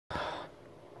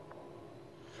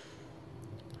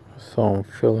So I'm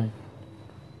feeling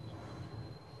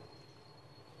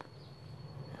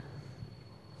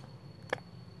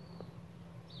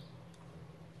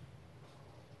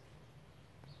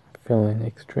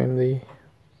extremely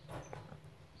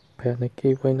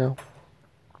panicky right now.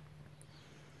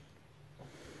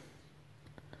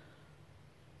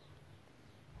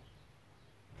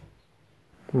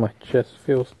 My chest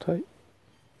feels tight.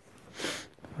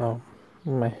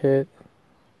 My head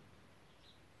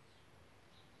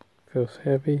feels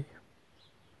heavy.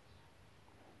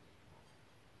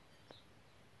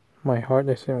 My heart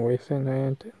isn't racing or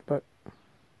anything, but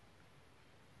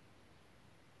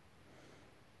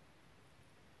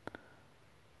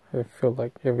I feel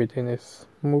like everything is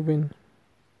moving.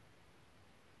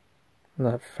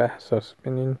 Not fast or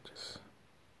spinning, just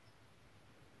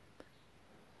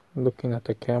looking at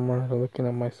the camera, looking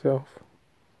at myself.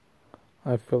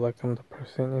 I feel like I'm the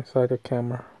person inside the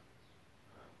camera,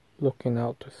 looking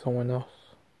out to someone else.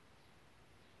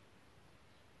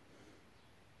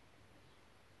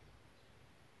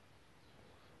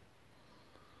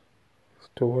 It's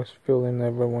the worst feeling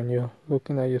ever when you're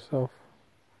looking at yourself.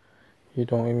 You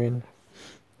don't even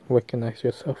recognize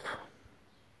yourself.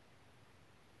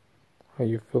 Or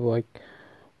you feel like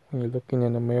when you're looking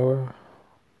in the mirror,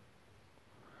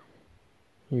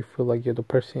 you feel like you're the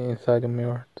person inside the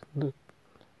mirror.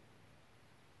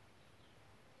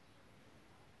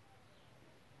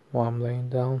 While I'm laying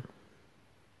down,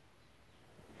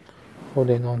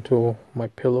 holding onto my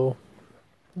pillow,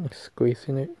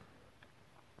 squeezing it.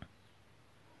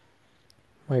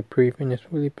 My breathing is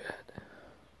really bad.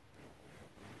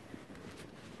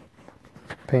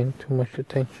 Paying too much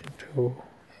attention to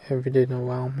everything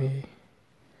around me,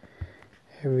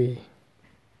 every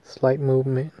slight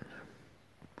movement,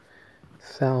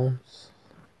 sounds,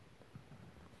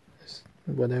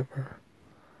 whatever.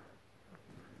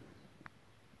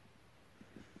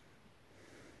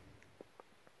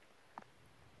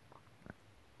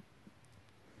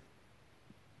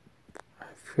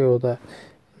 I feel that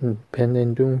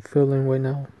impending doom feeling right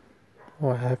now,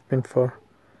 or I have been for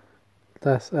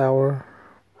last hour.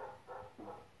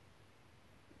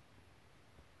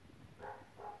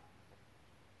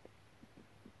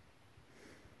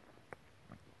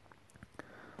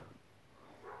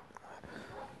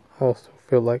 I also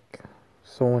feel like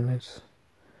someone is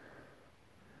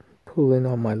pulling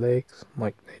on my legs,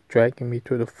 like they're dragging me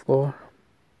to the floor.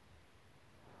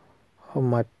 How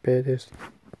my bed is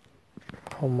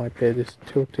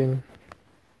tilting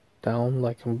down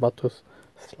like I'm about to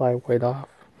slide right off.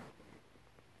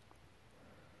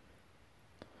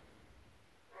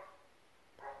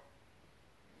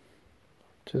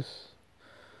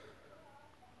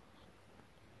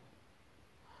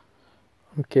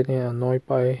 I'm getting annoyed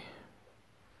by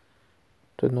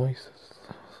the noises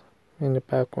in the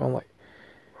background, like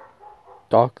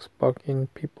dogs barking,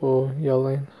 people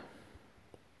yelling.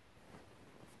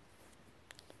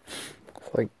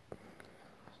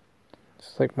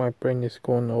 It's like my brain is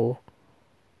going all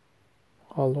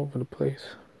over the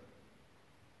place.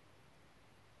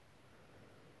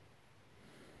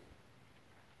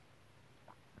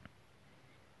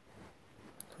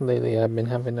 Lately I've been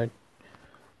having the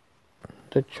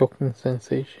choking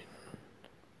sensation.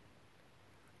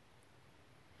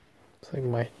 It's like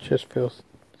my chest feels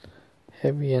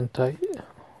heavy and tight.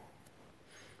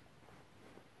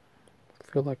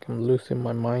 I feel like I'm losing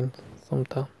my mind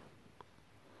sometimes.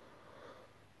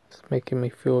 It's making me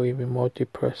feel even more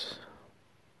depressed.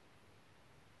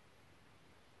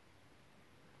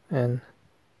 And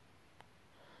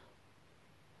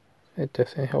it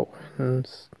doesn't help when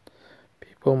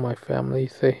people in my family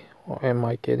say, "Oh, am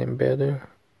I getting better?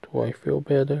 Do I feel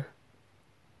better?"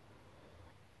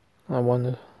 I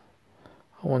wanna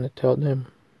tell them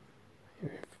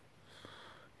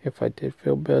if I did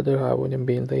feel better, I wouldn't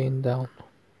be laying down.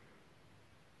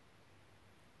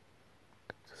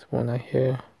 Because when I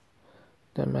hear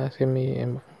them asking me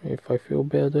if I feel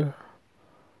better,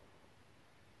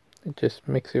 it just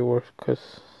makes it worse,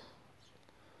 because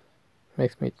it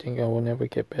makes me think I will never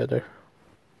get better.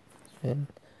 And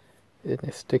it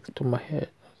sticks to my head.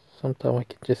 Sometimes I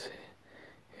can just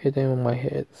hit it in my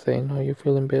head saying, "Oh, you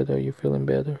feeling better? You feeling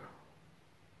better?"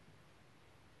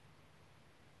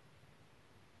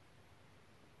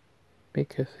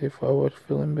 Because if I was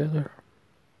feeling better,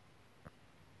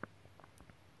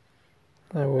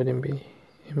 I wouldn't be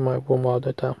in my room all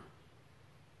the time.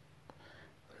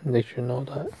 They should know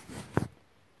that.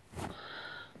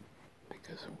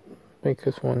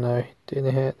 Because when I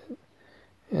didn't have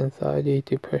anxiety,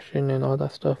 depression, and all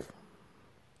that stuff,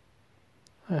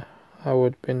 I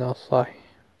would have been outside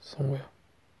somewhere.